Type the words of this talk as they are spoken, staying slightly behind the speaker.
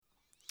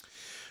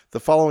The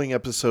following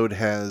episode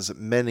has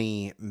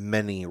many,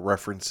 many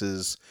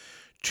references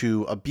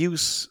to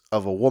abuse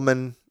of a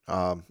woman.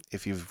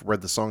 If you've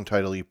read the song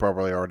title, you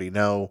probably already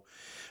know.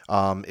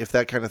 If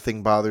that kind of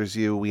thing bothers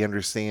you, we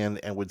understand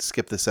and would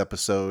skip this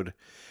episode.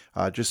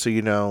 Just so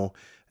you know,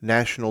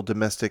 National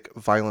Domestic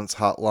Violence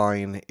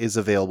Hotline is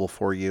available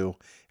for you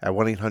at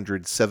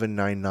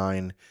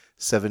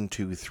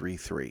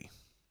 1-800-799-7233.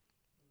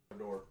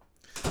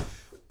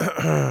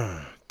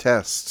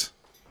 Test.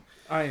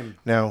 I am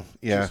now,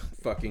 yeah, just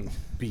fucking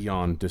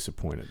beyond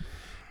disappointed.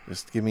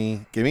 Just give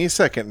me a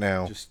second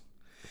now,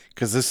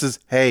 because this is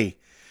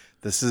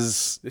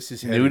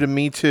new heavy. to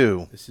me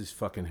too. This is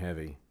fucking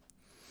heavy.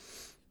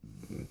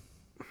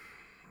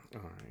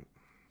 All right.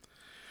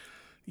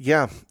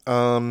 Yeah.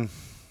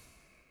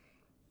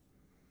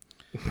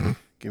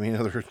 Give me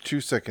another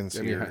 2 seconds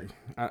here.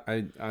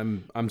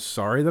 I'm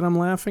sorry that I'm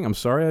laughing. I'm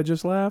sorry I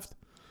just laughed.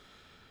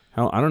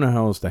 I don't know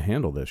how else to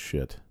handle this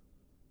shit.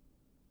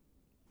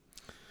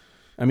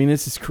 I mean,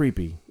 this is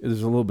creepy.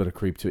 There's a little bit of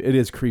creep to it. It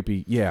is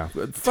creepy. Yeah.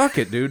 Fuck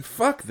it, dude.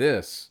 Fuck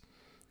this.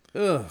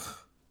 Ugh.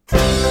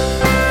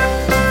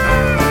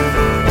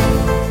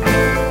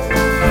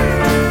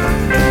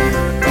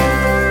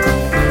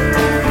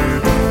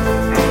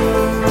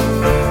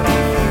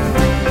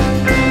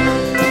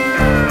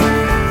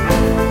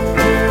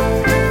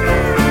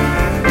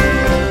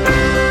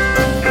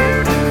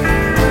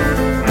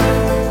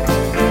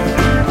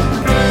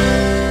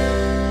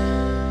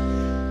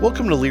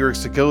 Welcome to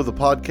Lyrics to Go, the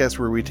podcast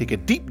where we take a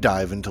deep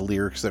dive into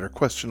lyrics that are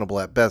questionable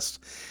at best,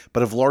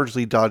 but have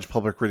largely dodged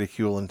public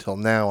ridicule until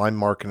now. I'm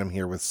Mark, and I'm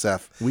here with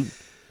Seth.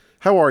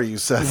 How are you,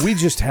 Seth? We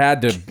just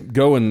had to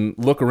go and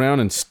look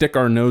around and stick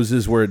our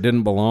noses where it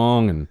didn't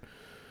belong, and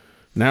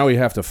now we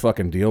have to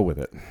fucking deal with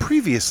it.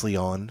 Previously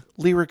on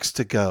Lyrics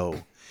to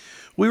Go,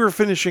 we were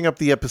finishing up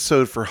the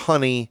episode for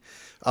Honey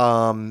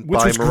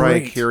by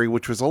Mariah Carey,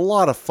 which was a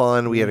lot of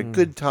fun. We had a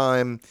good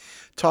time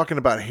talking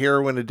about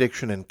heroin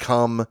addiction and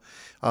cum.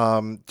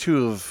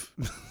 Two of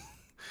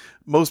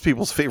most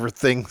people's favorite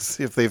things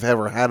if they've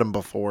ever had them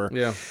before.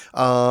 Yeah.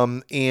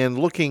 And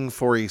looking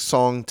for a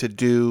song to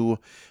do.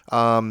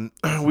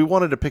 We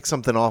wanted to pick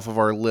something off of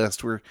our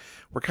list. We're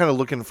kind of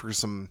looking for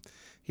some,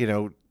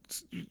 we're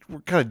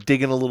kind of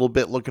digging a little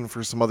bit, looking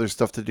for some other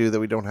stuff to do that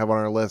we don't have on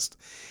our list.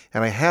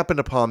 And I happened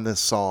upon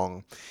this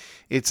song.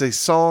 It's a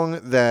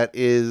song that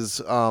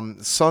is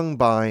sung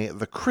by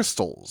the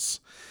Crystals.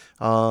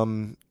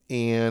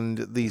 And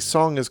the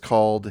song is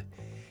called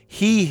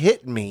He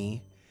Hit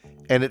Me,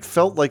 and It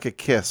Felt Like a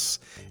Kiss,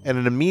 and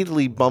it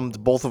immediately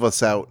bummed both of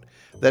us out,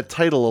 that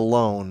title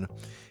alone.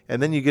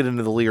 And then you get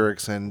into the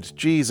lyrics, and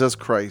Jesus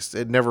Christ,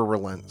 it never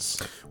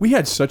relents. We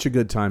had such a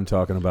good time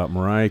talking about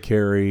Mariah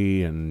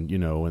Carey and,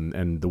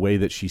 and the way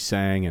that she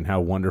sang and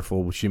how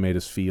wonderful she made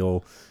us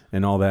feel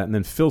and all that. And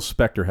then Phil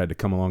Spector had to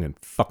come along and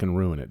fucking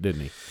ruin it,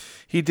 didn't he?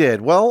 He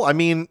did. Well, I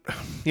mean,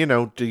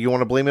 do you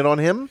want to blame it on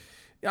him?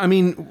 I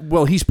mean,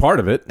 well, he's part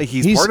of it.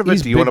 He's part of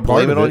it. Do you want to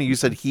blame it on? You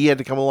said he had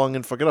to come along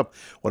and fuck it up.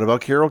 What about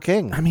Carole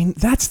King? I mean,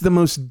 that's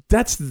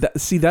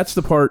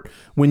the part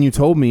when you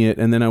told me it,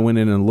 and then I went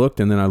in and looked,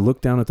 and then I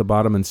looked down at the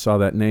bottom and saw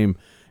that name.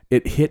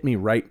 It hit me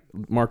right.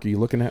 Mark, are you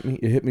looking at me?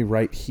 It hit me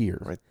right here.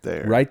 Right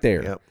there. Right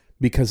there. Yep.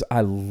 Because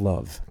I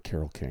love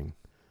Carole King.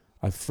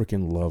 I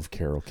freaking love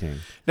Carole King.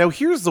 Now,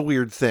 here's the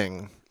weird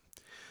thing.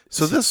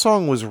 So this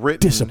song was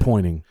written...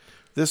 Disappointing.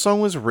 This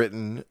song was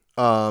written...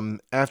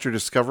 after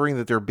discovering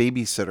that their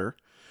babysitter,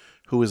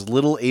 who is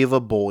little Ava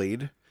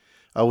Boyd,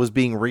 was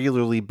being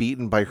regularly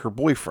beaten by her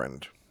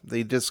boyfriend.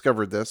 They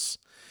discovered this.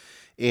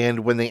 And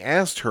when they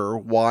asked her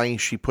why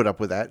she put up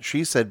with that,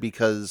 she said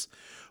because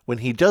when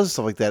he does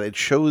stuff like that, it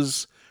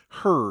shows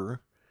her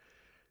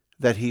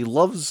that he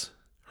loves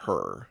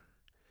her.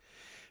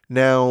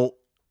 Now,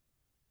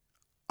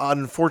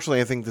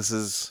 unfortunately, I think this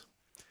is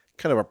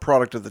kind of a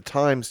product of the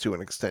times to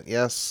an extent,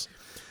 yes?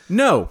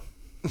 No.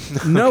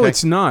 No, okay.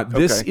 It's not.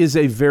 This is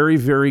a very,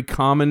 very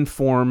common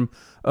form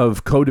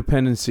of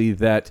codependency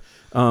that,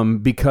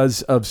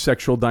 because of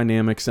sexual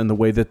dynamics and the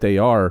way that they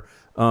are,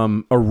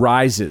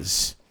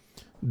 arises.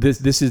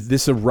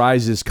 This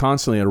arises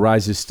constantly. It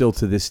arises still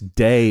to this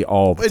day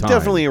all the time. It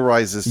definitely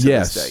arises to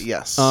this day,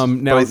 yes.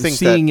 Now, I think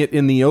seeing it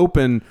in the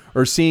open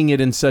or seeing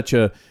it in such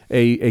a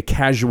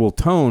casual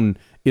tone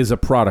is a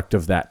product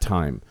of that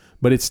time.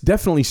 But it's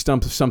definitely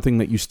something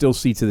that you still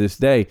see to this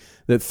day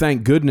that,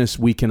 thank goodness,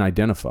 we can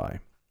identify.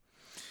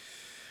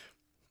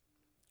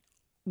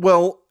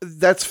 Well,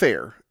 that's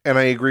fair, and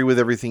I agree with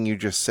everything you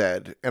just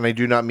said, and I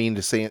do not mean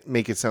to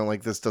make it sound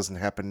like this doesn't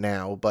happen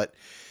now, but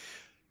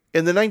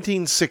in the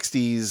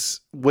 1960s,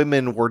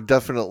 women were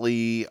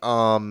definitely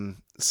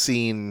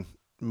seen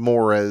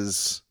more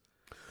as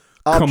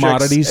objects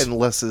commodities and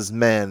less as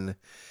men,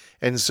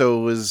 and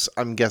so it was,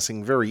 I'm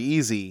guessing, very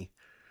easy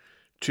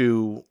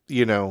to,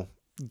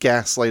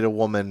 gaslight a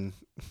woman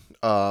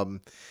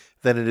than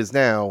it is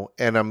now,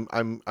 and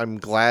I'm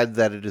glad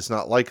that it is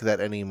not like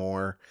that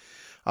anymore.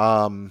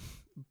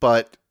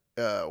 But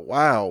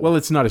wow. Well,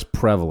 it's not as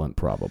prevalent,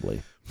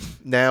 probably.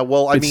 Now,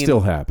 well, I mean, it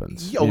still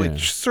happens. Oh, yeah. It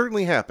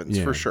certainly happens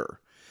for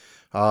sure.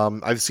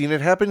 I've seen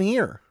it happen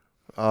here.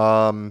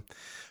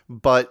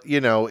 But,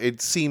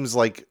 it seems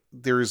like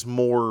there's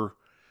more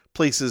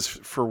places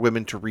for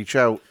women to reach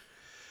out.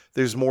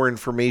 There's more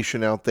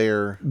information out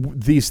there.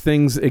 These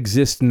things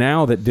exist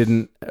now that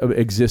didn't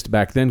exist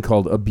back then,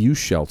 called abuse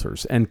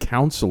shelters and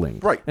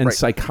counseling, and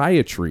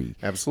psychiatry,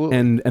 absolutely,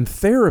 and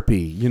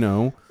therapy.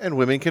 And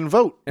women can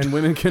vote, and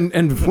women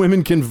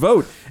can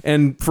vote.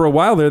 And for a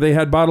while there, they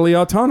had bodily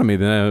autonomy.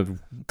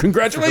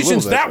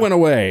 Congratulations, that went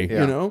away.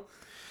 Yeah.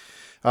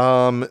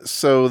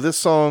 So this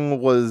song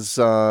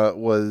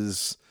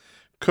was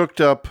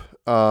cooked up.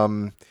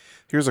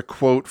 Here's a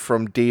quote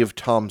from Dave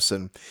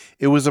Thompson.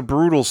 "It was a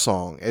brutal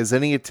song, as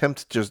any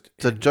attempt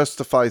to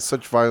justify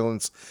such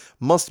violence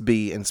must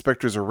be.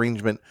 Inspector's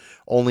arrangement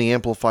only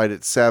amplified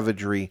its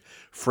savagery,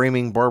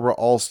 framing Barbara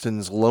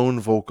Alston's lone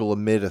vocal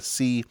amid a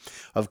sea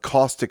of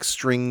caustic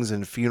strings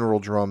and funeral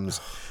drums,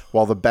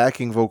 while the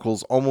backing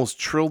vocals almost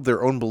trilled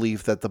their own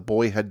belief that the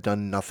boy had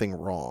done nothing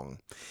wrong.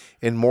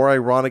 In more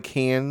ironic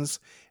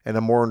hands and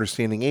a more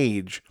understanding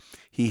age,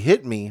 He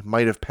Hit Me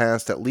might have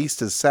passed at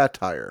least as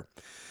satire.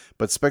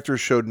 But Spector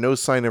showed no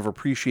sign of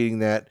appreciating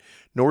that,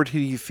 nor did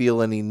he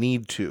feel any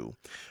need to.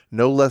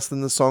 No less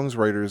than the song's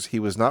writers, he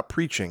was not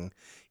preaching,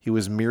 he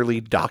was merely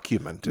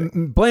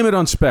documenting." Blame it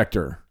on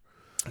Spector.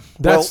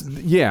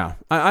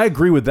 I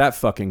agree with that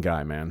fucking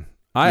guy, man.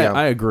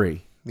 I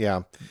agree.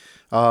 Yeah.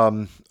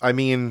 I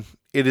mean,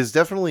 it is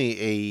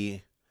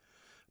definitely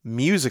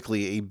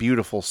musically a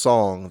beautiful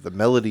song. The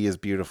melody is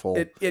beautiful.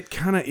 It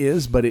kind of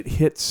is, but it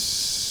hits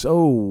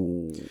so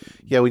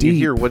when deep. You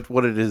hear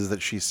what it is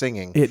that she's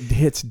singing, it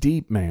hits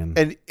deep, man.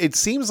 And it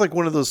seems like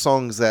one of those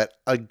songs that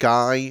a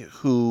guy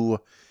who,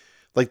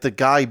 like the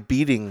guy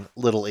beating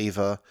Little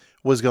Ava,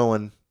 was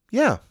going,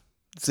 yeah,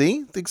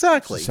 see,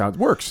 exactly, that's how it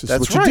works.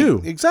 That's what right.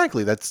 You do.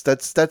 Exactly. That's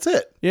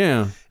it.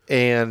 Yeah.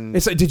 And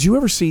it's like, did you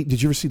ever see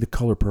The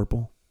Color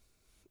Purple?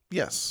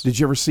 Yes. Did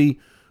you ever see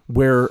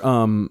where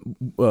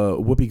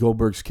Whoopi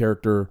Goldberg's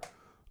character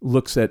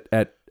looks at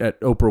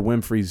Oprah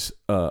Winfrey's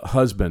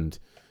husband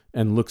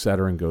and looks at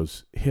her and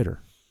goes, "Hit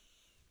her"?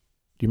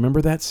 Do you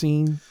remember that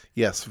scene?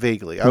 Yes,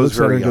 vaguely. I was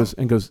very young.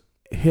 And goes,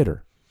 "Hit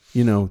her.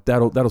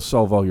 That'll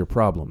solve all your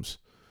problems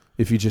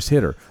if you just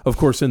hit her." Of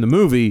course, in the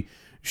movie,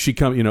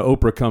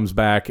 Oprah comes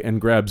back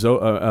and grabs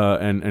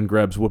and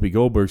grabs Whoopi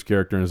Goldberg's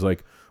character and is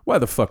like, "Why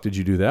the fuck did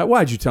you do that?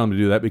 Why'd you tell him to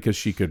do that?" Because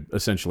she could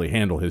essentially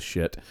handle his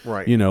shit,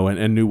 right?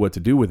 And knew what to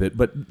do with it.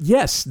 But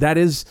yes, that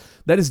is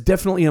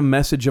definitely a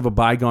message of a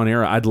bygone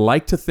era. I'd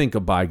like to think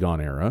a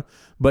bygone era,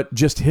 but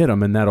just hit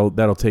them and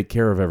that'll take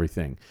care of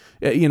everything.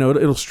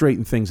 It'll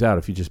straighten things out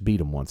if you just beat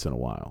them once in a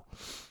while.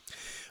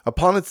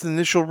 Upon its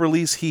initial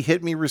release, He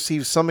Hit Me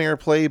received some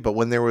airplay, but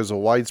when there was a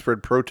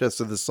widespread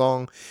protest of the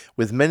song,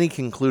 with many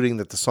concluding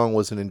that the song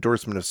was an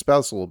endorsement of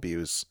spousal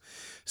abuse,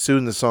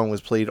 soon the song was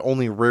played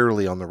only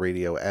rarely on the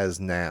radio, as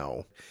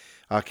now.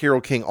 Carole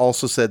King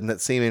also said in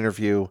that same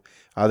interview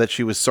that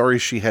she was sorry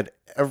she had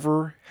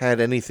ever had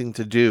anything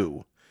to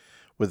do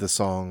with the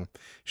song.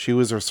 She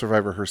was a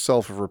survivor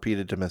herself of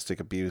repeated domestic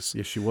abuse.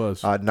 Yes, she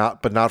was.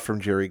 Not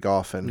from Jerry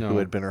Goffin, No. who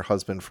had been her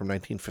husband from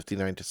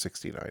 1959 to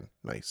 69.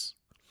 Nice.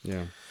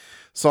 Yeah.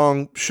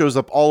 Song shows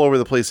up all over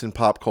the place in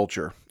pop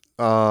culture.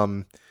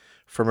 From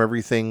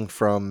everything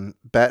from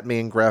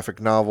Batman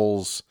graphic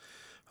novels.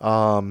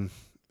 Amy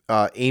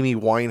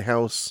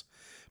Winehouse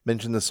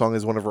mentioned the song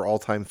as one of her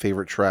all-time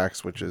favorite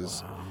tracks, which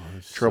is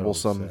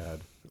troublesome. So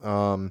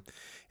sad.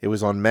 It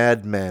was on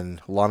Mad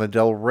Men. Lana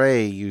Del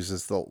Rey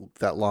uses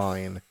that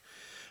line.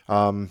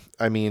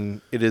 I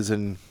mean, it is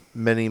in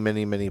many,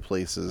 many, many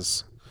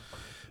places.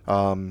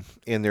 And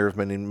there have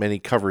been many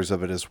covers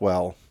of it as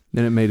well.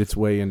 Then it made its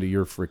way into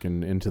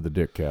the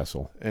Dick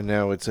Castle. And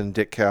now it's in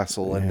Dick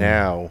Castle. And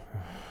now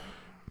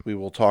we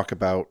will talk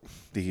about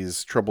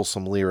these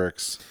troublesome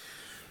lyrics.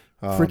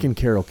 Freaking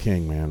Carole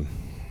King, man.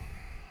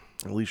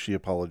 At least she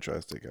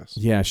apologized, I guess.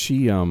 Yeah,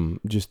 she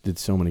just did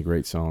so many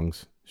great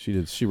songs.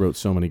 She wrote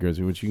so many great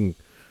songs, which you can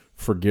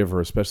forgive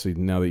her, especially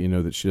now that you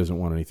know that she doesn't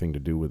want anything to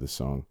do with the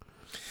song.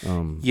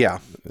 Yeah,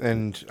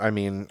 and I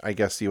mean, I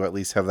guess you at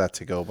least have that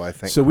to go by.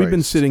 So we've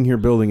been sitting here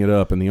building it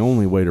up, and the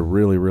only way to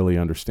really, really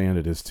understand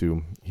it is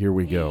to, here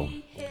we go.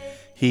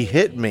 He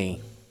hit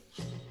me,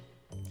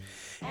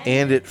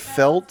 and it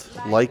felt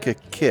like a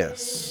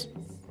kiss.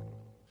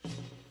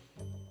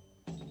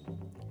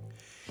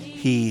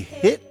 He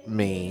hit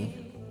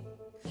me,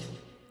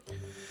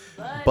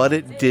 but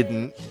it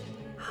didn't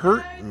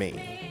hurt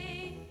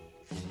me.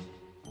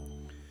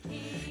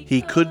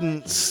 He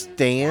couldn't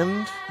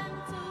stand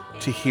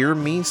to hear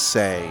me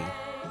say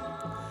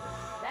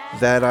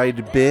that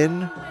I'd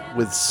been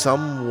with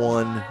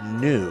someone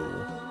new.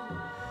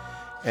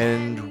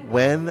 And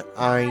when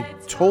I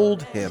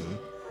told him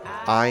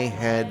I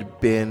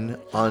had been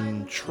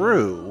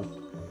untrue,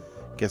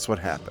 guess what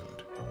happened?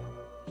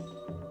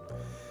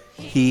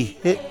 He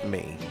hit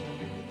me.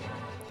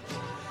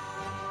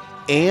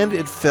 And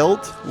it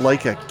felt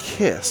like a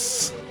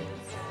kiss.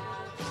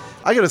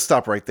 I gotta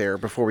stop right there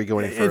before we go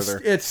any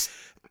further.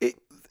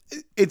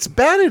 It's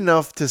bad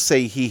enough to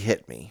say he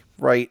hit me,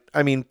 right?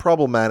 I mean,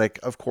 problematic,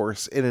 of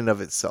course, in and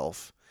of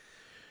itself.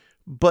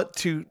 But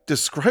to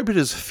describe it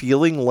as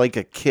feeling like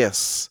a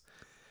kiss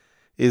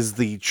is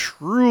the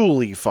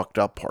truly fucked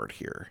up part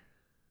here.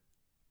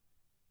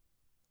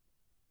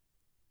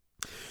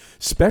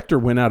 Spector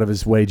went out of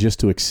his way just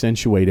to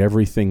accentuate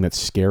everything that's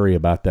scary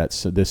about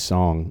this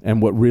song. And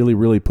what really,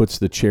 really puts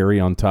the cherry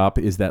on top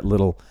is that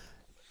little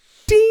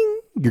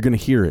ding. You're going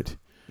to hear it.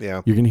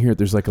 Yeah. You're going to hear it.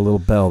 There's like a little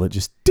bell that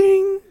just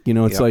ding. You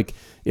know, it's Yep. like,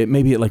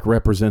 maybe it like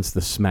represents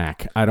the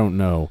smack. I don't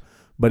know.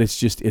 But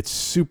it's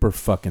super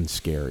fucking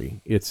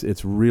scary.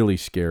 It's really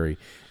scary.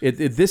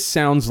 This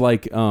sounds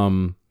like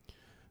a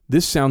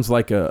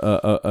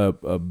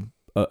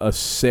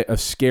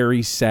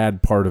scary,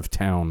 sad part of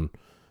town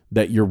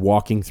that you're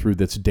walking through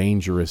that's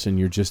dangerous, and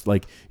you're just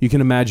like, you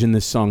can imagine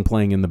this song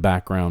playing in the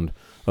background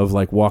of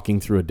like walking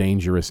through a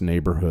dangerous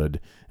neighborhood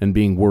and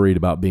being worried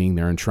about being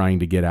there and trying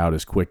to get out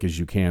as quick as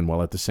you can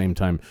while at the same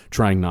time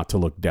trying not to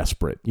look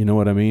desperate. You know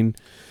what I mean?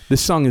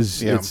 This song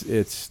is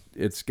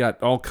it's got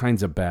all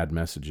kinds of bad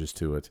messages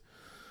to it.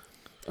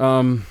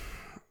 And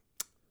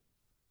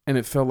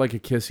it felt like a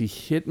kiss. He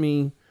hit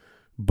me,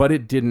 but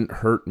it didn't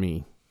hurt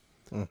me.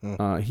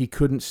 Mm-hmm. He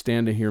couldn't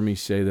stand to hear me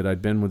say that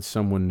I'd been with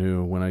someone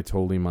new when I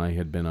told him I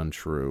had been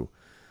untrue.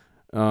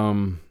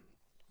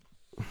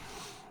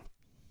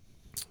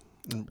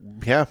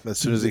 Yeah, as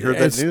soon as he heard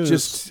that news. It's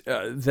just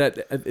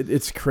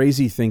it's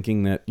crazy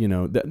thinking that, you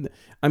know, that,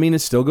 I mean, it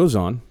still goes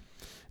on.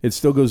 It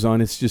still goes on.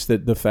 It's just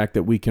that the fact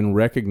that we can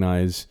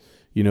recognize,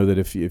 you know, that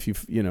if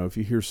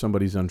you hear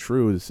somebody's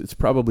untrue, it's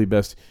probably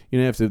best, you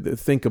have to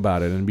think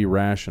about it and be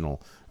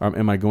rational.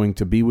 Am I going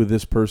to be with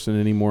this person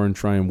anymore and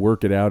try and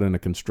work it out in a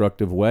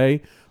constructive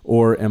way,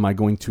 or am I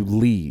going to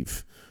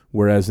leave?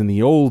 Whereas in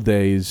the old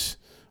days,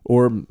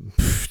 or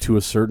to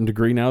a certain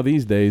degree now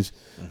these days,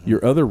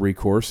 your other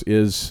recourse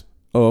is,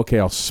 oh, okay,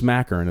 I'll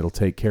smack her and it'll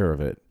take care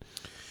of it.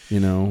 You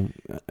know,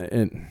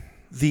 and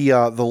the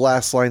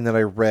last line that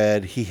I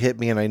read, he hit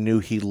me and I knew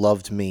he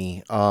loved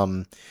me,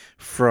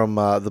 from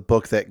the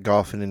book that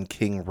Goffin and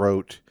King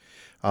wrote.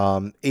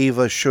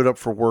 Ava showed up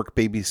for work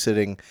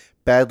babysitting,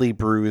 badly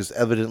bruised,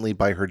 evidently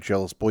by her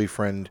jealous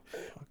boyfriend.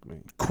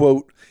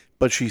 Quote,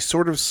 but she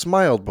sort of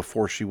smiled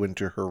before she went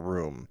to her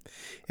room,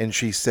 and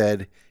she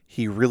said,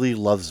 he really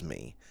loves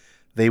me.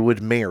 They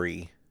would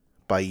marry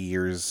by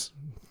year's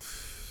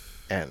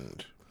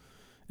end.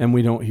 And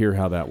we don't hear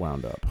how that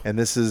wound up. And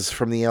this is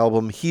from the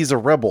album He's a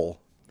Rebel,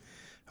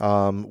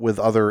 with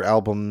other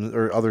albums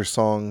or other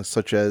songs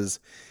such as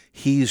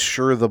He's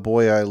Sure the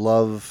Boy I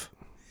Love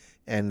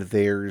and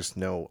There's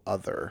No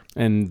Other.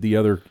 And the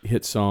other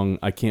hit song,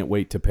 I Can't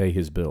Wait to Pay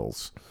His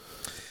Bills.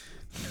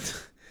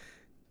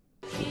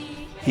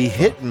 He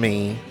hit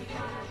me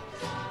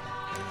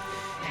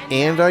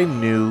and I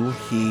knew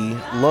he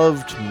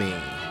loved me.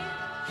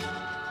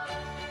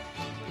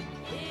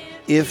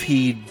 If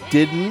he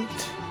didn't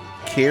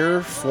care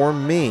for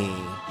me,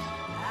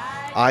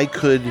 I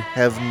could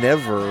have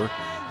never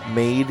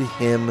made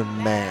him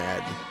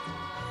mad.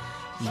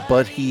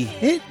 But he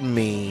hit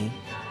me,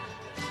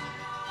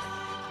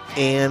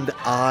 and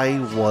I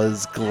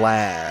was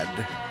glad.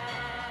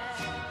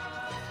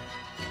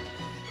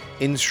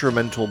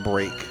 Instrumental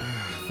break.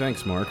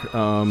 Thanks, Mark.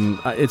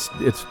 It's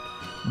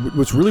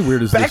what's really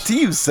weird is back to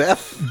you,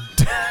 Seth.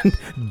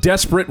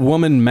 Desperate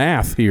woman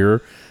math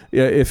here.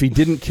 If he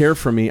didn't care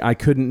for me, I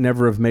couldn't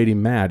never have made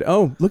him mad.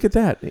 Oh, look at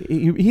that.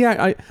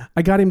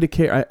 I got him to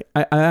care.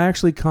 I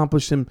actually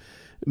accomplished him,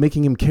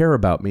 making him care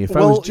about me. If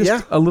I was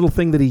just a little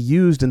thing that he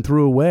used and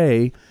threw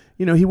away,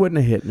 you know, he wouldn't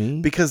have hit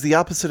me. Because the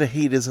opposite of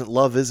hate isn't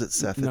love, is it,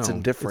 Seth? It's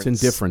indifference.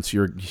 It's indifference.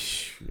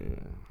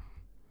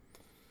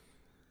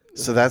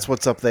 So that's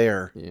what's up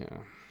there. Yeah.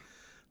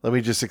 Let me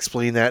just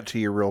explain that to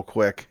you real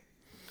quick.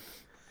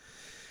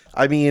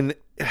 I mean,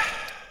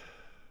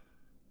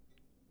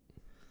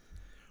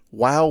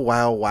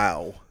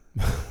 wow.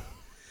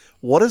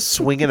 What a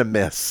swing and a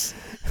miss.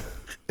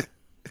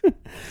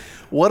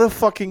 What a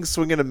fucking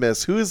swing and a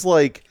miss. Who is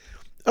like,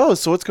 oh,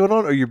 so what's going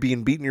on? Oh, you're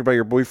being beaten here by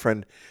your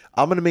boyfriend.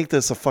 I'm going to make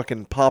this a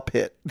fucking pop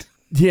hit.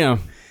 Yeah.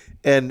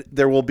 And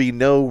there will be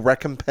no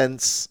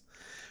recompense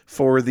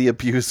for the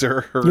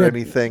abuser or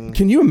anything.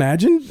 Can you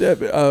imagine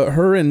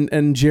her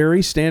and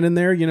Jerry standing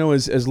there, you know,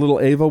 as little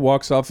Ava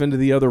walks off into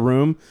the other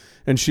room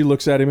and she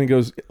looks at him and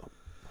goes,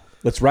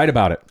 let's write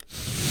about it.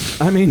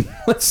 I mean,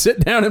 let's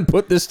sit down and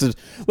put this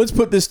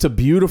to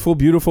beautiful,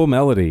 beautiful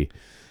melody.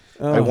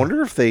 I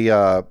wonder if they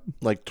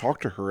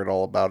talked to her at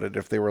all about it,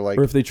 if they were like,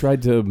 or if they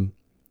tried to,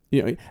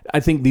 you know, I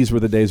think these were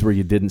the days where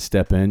you didn't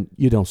step in,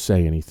 you don't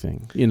say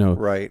anything, you know,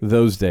 right.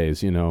 Those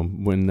days, you know,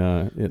 when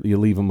you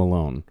leave them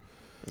alone.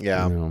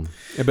 Yeah. You know?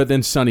 But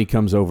then Sonny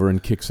comes over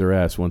and kicks their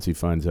ass once he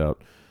finds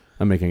out.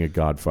 I'm making a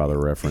Godfather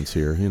reference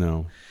here, you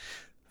know.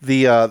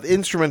 The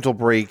instrumental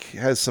break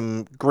has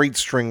some great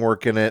string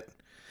work in it.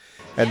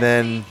 And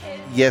then,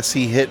 yes,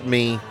 he hit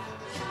me.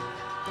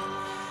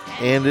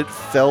 And it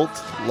felt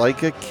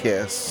like a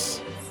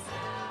kiss.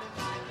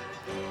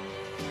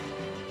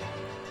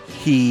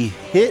 He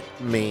hit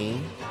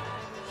me.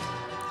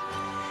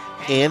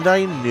 And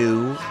I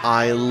knew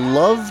I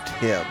loved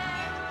him.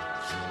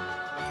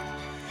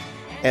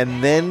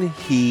 And then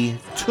he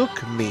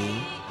took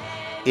me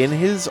in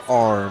his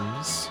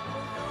arms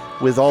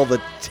with all the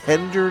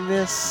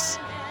tenderness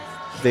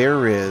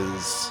there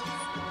is.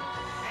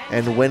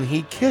 And when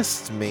he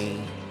kissed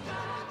me,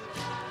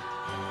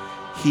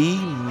 he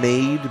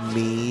made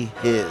me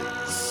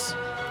his.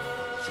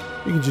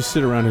 You can just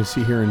sit around and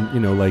see here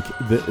and, like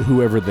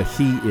whoever the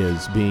he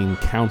is being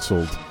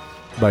counseled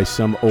by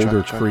some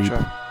older creep.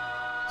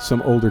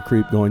 Some older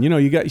creep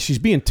going, she's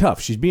being tough.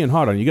 She's being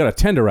hard on you. You got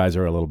to tenderize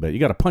her a little bit. You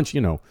got to punch,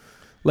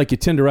 like you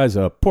tenderize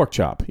a pork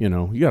chop, you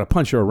got to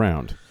punch her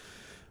around.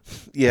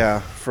 Yeah,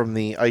 from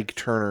the Ike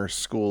Turner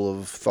school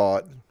of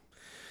thought.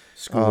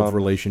 School of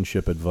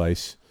relationship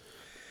advice.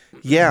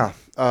 Yeah,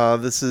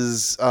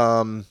 this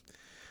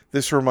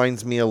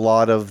reminds me a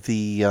lot of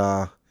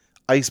the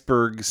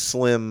Iceberg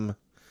Slim,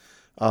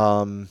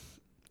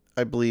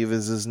 I believe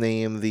is his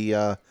name,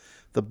 the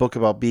book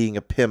about being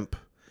a pimp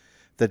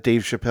that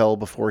Dave Chappelle,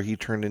 before he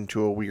turned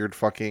into a weird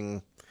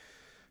fucking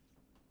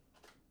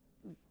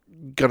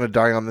gonna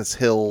die on this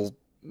hill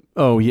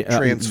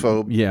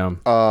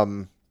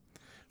transphobe.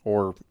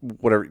 Or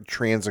whatever,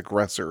 trans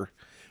aggressor,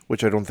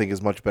 which I don't think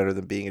is much better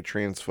than being a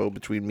transphobe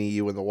between me,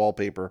 you, and the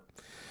wallpaper.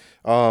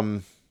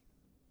 Where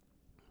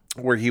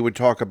he would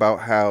talk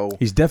about how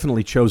he's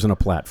definitely chosen a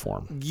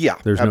platform. Yeah,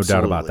 there's absolutely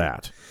no doubt about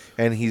that.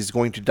 And he's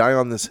going to die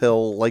on this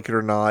hill, like it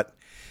or not.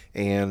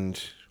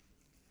 And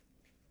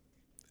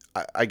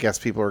I guess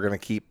people are going to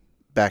keep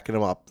backing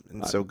him up.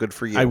 And so good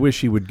for you. I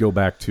wish he would go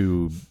back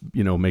to,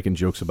 making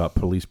jokes about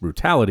police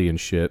brutality and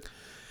shit.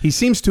 He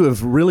seems to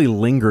have really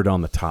lingered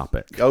on the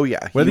topic. Oh,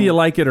 yeah. Whether you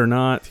like it or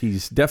not,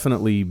 he's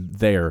definitely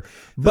there.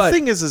 But the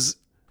thing is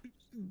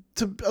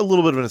to a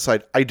little bit of an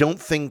aside, I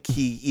don't think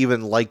he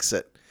even likes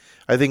it.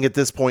 I think at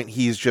this point,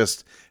 he's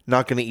just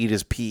not going to eat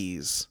his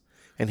peas.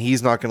 And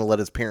he's not going to let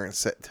his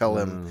parents tell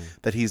him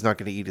that he's not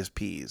going to eat his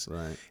peas.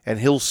 Right. And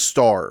he'll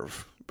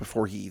starve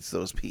before he eats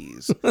those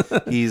peas.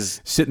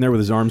 He's sitting there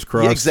with his arms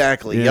crossed. Yeah,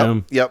 exactly.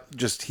 Yeah. Yep.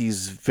 Just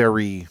he's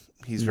very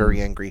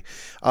angry.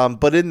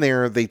 But in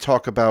there, they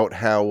talk about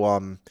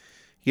how,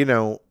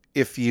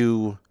 if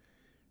you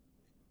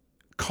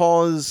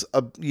cause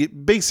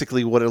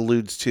basically what it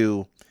alludes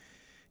to,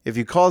 if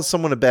you cause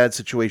someone a bad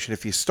situation,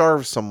 if you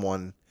starve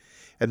someone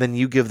and then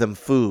you give them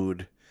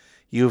food,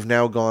 you have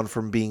now gone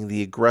from being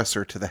the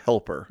aggressor to the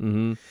helper.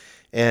 Mm-hmm.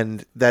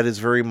 And that is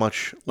very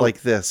much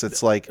like this.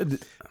 It's like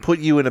put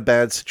you in a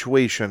bad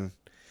situation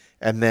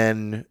and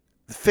then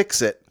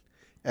fix it.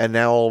 And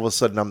now all of a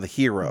sudden I'm the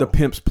hero. The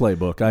pimp's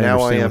playbook. Now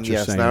I am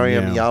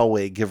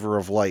Yahweh, giver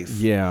of life.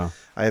 Yeah.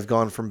 I have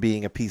gone from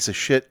being a piece of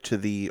shit to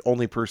the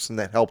only person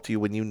that helped you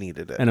when you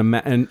needed it.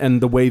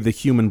 And the way the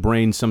human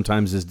brain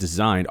sometimes is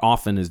designed,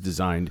 often is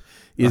designed,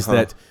 is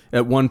that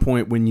at one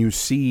point when you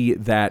see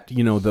that,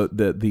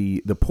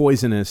 the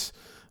poisonous,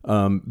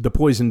 the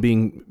poison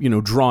being,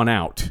 drawn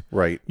out,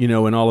 right?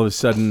 And all of a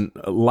sudden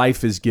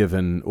life is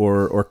given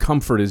or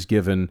comfort is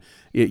given.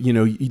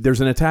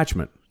 There's an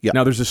attachment. Yep.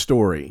 Now there's a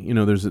story.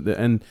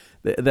 And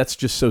that's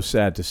just so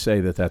sad to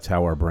say that that's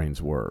how our brains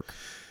work.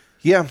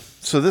 Yeah.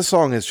 So this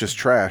song is just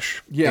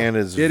trash. Yeah, and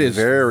it is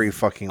very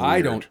fucking weird.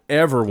 I don't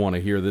ever want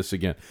to hear this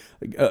again.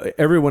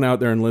 Everyone out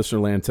there in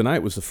Listenerland, tonight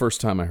was the first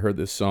time I heard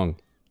this song.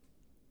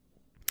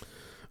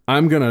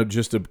 I'm going to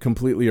just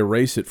completely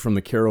erase it from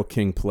the Carole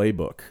King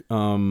playbook.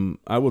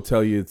 I will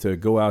tell you to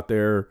go out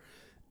there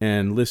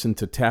and listen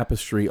to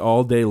Tapestry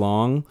all day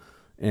long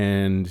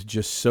and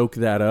just soak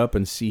that up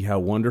and see how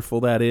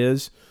wonderful that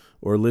is.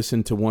 Or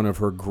listen to one of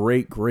her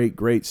great, great,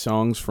 great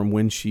songs from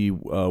when she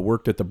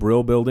worked at the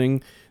Brill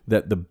Building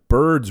that the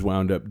Byrds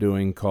wound up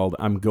doing called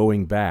I'm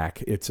Going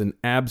Back. It's an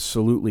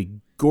absolutely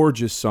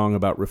gorgeous song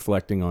about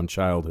reflecting on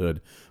childhood,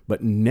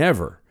 but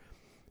never,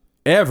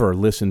 ever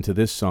listen to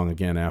this song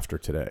again after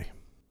today.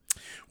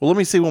 Well, let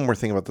me say one more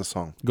thing about this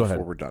song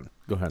before we're done.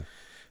 Go ahead.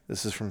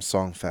 This is from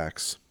Song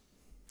Facts.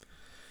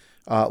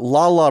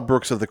 Lala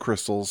Brooks of the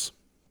Crystals,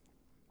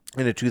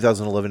 in a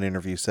 2011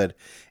 interview, said,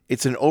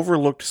 "It's an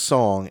overlooked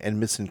song and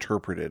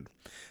misinterpreted.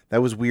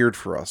 That was weird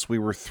for us. We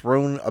were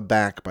thrown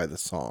aback by the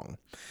song.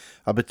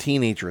 I'm a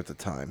teenager at the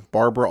time.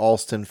 Barbara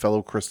Alston,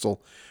 fellow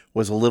Crystal,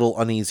 was a little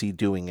uneasy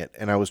doing it,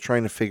 and I was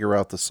trying to figure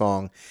out the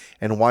song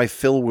and why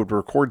Phil would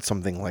record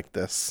something like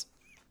this.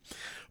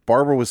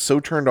 Barbara was so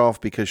turned off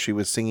because she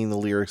was singing the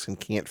lyrics and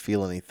can't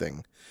feel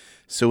anything.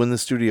 So in the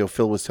studio,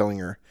 Phil was telling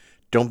her,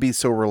 don't be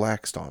so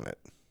relaxed on it."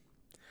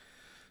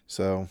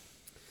 So...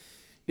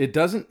 It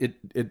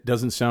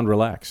doesn't sound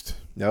relaxed.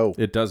 No.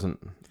 It doesn't.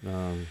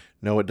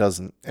 No, it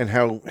doesn't. And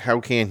how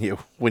can you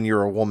when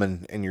you're a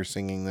woman and you're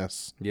singing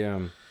this?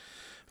 Yeah.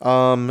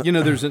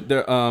 There's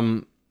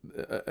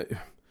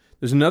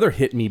another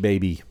 "Hit Me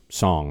Baby"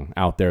 song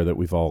out there that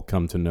we've all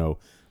come to know.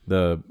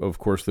 Of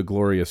course, the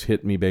glorious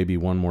 "Hit Me Baby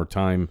One More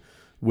Time,"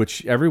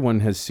 which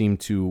everyone has seemed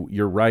to,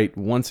 you're right,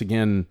 once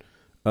again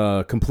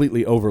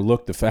completely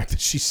overlooked the fact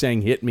that she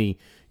sang "Hit Me,"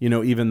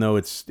 even though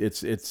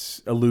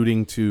it's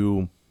alluding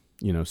to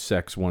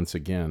sex once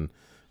again.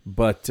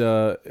 But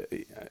a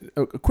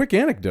quick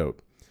anecdote.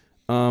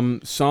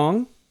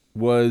 Song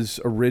was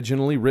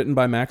originally written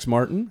by Max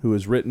Martin, who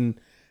has written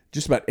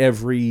just about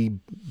every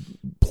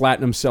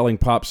platinum-selling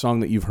pop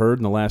song that you've heard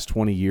in the last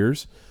 20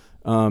 years.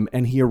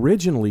 And he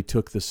originally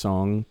took the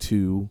song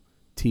to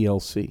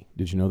TLC.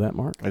 Did you know that,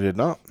 Mark? I did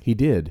not. He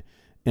did.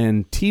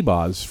 And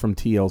T-Boz from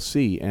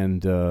TLC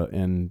and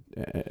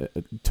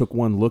took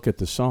one look at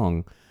the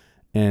song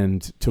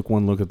and took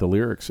one look at the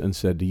lyrics and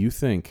said, do you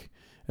think,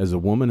 as a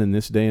woman in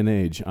this day and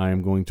age, I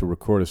am going to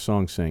record a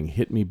song saying,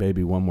 hit me,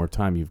 baby, one more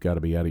time, you've got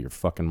to be out of your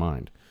fucking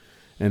mind?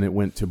 And it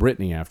went to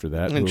Britney after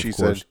that, and who, she of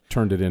course, said,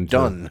 turned it into...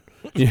 Done.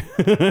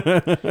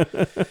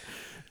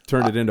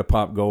 Turned it into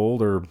pop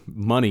gold, or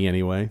money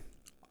anyway.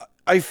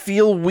 I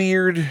feel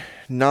weird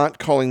not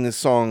calling this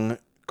song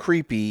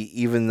creepy,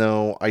 even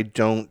though I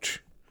don't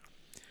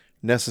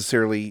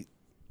necessarily...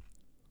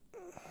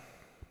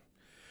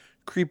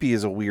 Creepy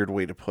is a weird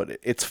way to put it.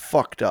 It's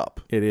fucked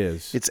up. It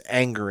is. It's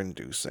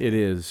anger-inducing. It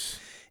is.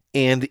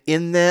 And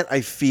in that,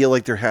 I feel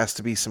like there has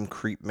to be some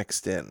creep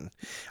mixed in.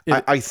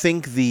 I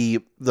think the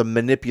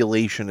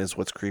manipulation is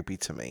what's creepy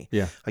to me.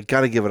 Yeah. I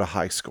got to give it a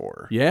high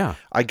score. Yeah.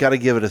 I got to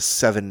give it a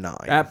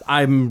 7.9.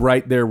 I'm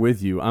right there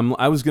with you.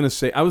 I was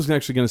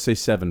actually going to say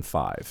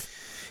 7.5.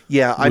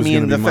 Yeah, I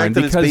mean, the fact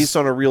that it's based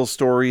on a real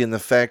story and the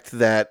fact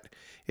that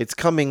it's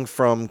coming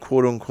from,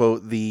 quote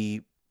unquote,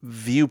 the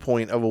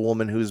viewpoint of a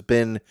woman who's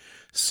been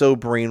so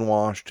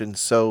brainwashed and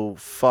so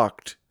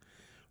fucked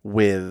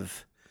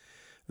with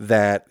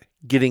that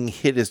getting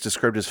hit is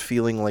described as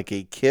feeling like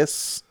a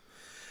kiss.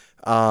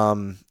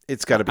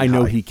 It's got to be I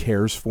know high. he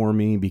cares for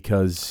me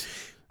because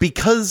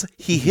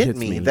he hit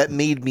me. That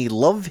made me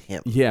love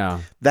him.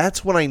 Yeah.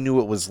 That's when I knew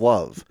it was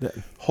love.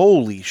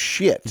 Holy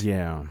shit.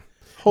 Yeah.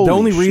 Holy the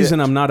only shit. reason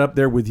I'm not up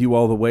there with you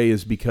all the way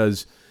is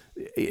because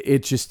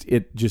it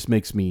just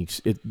makes me,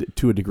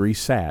 to a degree,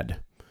 sad.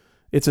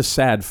 It's a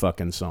sad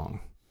fucking song.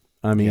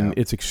 I mean,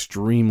 It's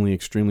extremely,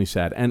 extremely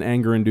sad and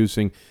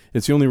anger-inducing.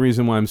 It's the only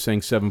reason why I'm saying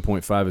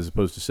 7.5 as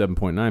opposed to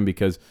 7.9,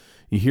 because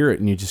you hear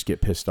it and you just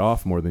get pissed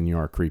off more than you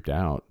are creeped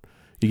out.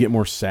 You get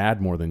more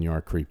sad more than you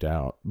are creeped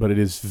out. But it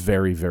is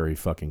very, very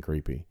fucking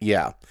creepy.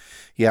 Yeah.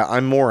 Yeah,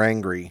 I'm more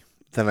angry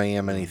than I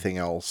am anything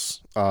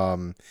else.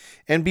 And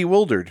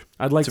bewildered.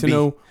 I'd like to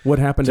know what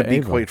happened to Ava.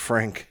 To be quite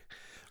frank,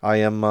 I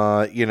am,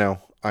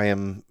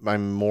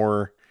 I'm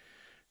more...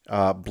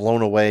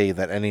 blown away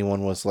that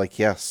anyone was like,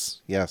 yes,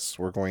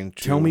 we're going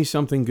to... Tell me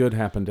something good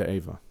happened to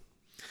Ava.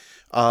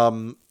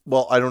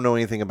 Well, I don't know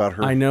anything about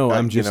her. I know.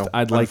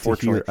 I'd like to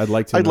hear. I'd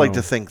like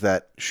to think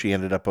that she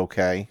ended up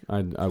okay.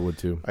 I would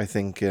too. I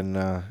think in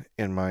my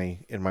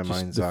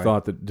mind's eye. The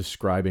thought that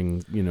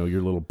describing,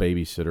 your little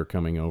babysitter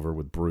coming over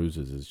with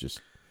bruises is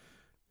just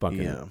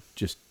fucking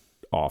just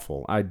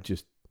awful. I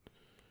don't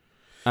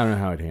know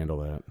how I'd handle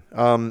that.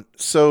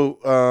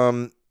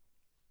 So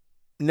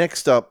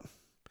next up,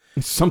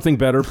 something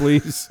better,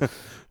 please.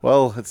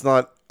 Well, it's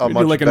not a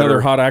much like better,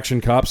 another Hot Action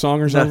Cop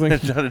song or something.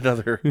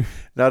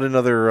 Not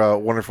another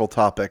wonderful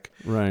topic.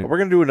 Right. We're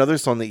gonna do another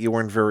song that you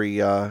weren't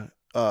very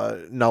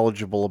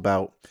knowledgeable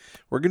about.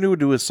 We're gonna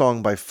do a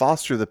song by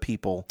Foster the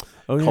People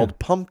called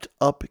 "Pumped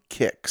Up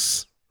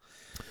Kicks."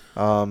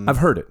 I've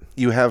heard it.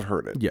 You have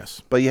heard it,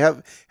 yes. But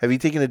have you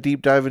taken a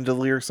deep dive into the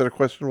lyrics that are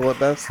questionable at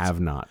best? Have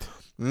not.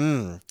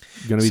 Gonna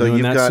be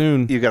doing that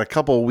soon. You've got a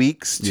couple of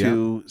weeks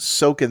to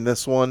soak in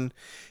this one.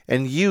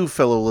 And you,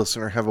 fellow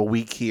listener, have a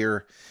week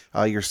here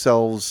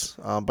yourselves.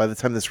 By the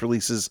time this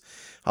releases,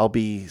 I'll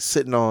be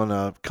sitting on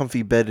a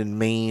comfy bed in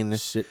Maine.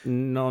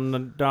 Sitting on the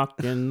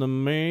dock in the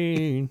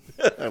Maine.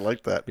 I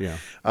like that. Yeah.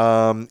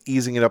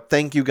 Easing it up.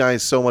 Thank you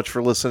guys so much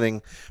for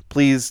listening.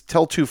 Please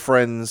tell 2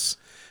 friends.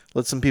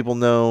 Let some people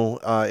know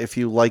if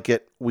you like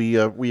it. We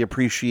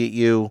appreciate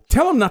you.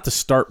 Tell them not to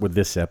start with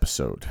this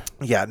episode.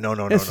 Yeah, no.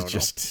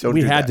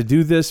 We had to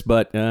do this,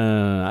 but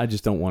I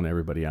just don't want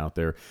everybody out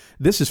there.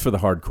 This is for the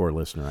hardcore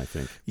listener, I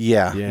think.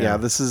 Yeah.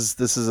 This is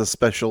a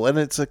special, and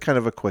it's a kind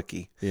of a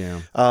quickie.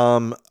 Yeah.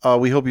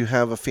 We hope you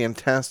have a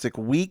fantastic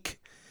week,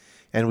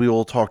 and we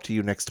will talk to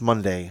you next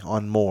Monday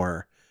on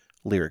more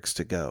Lyrics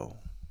to Go.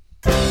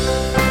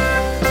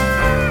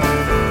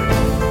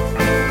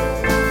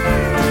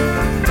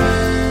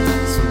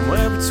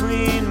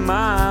 Between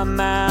my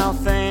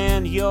mouth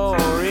and your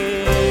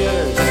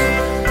ears,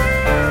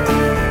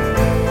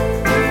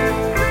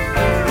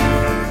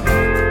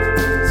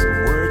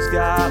 some words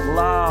got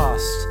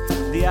lost,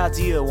 the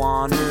idea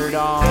wandered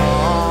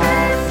off.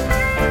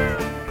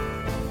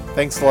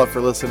 Thanks a lot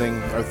for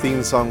listening. Our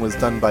theme song was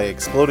done by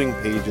Exploding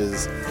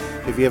Pages.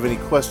 If you have any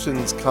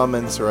questions,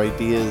 comments, or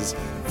ideas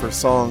for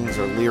songs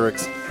or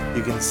lyrics,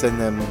 you can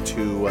send them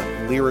to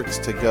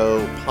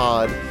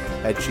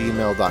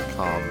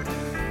lyricstogopod@gmail.com.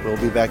 We'll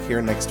be back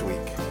here next week.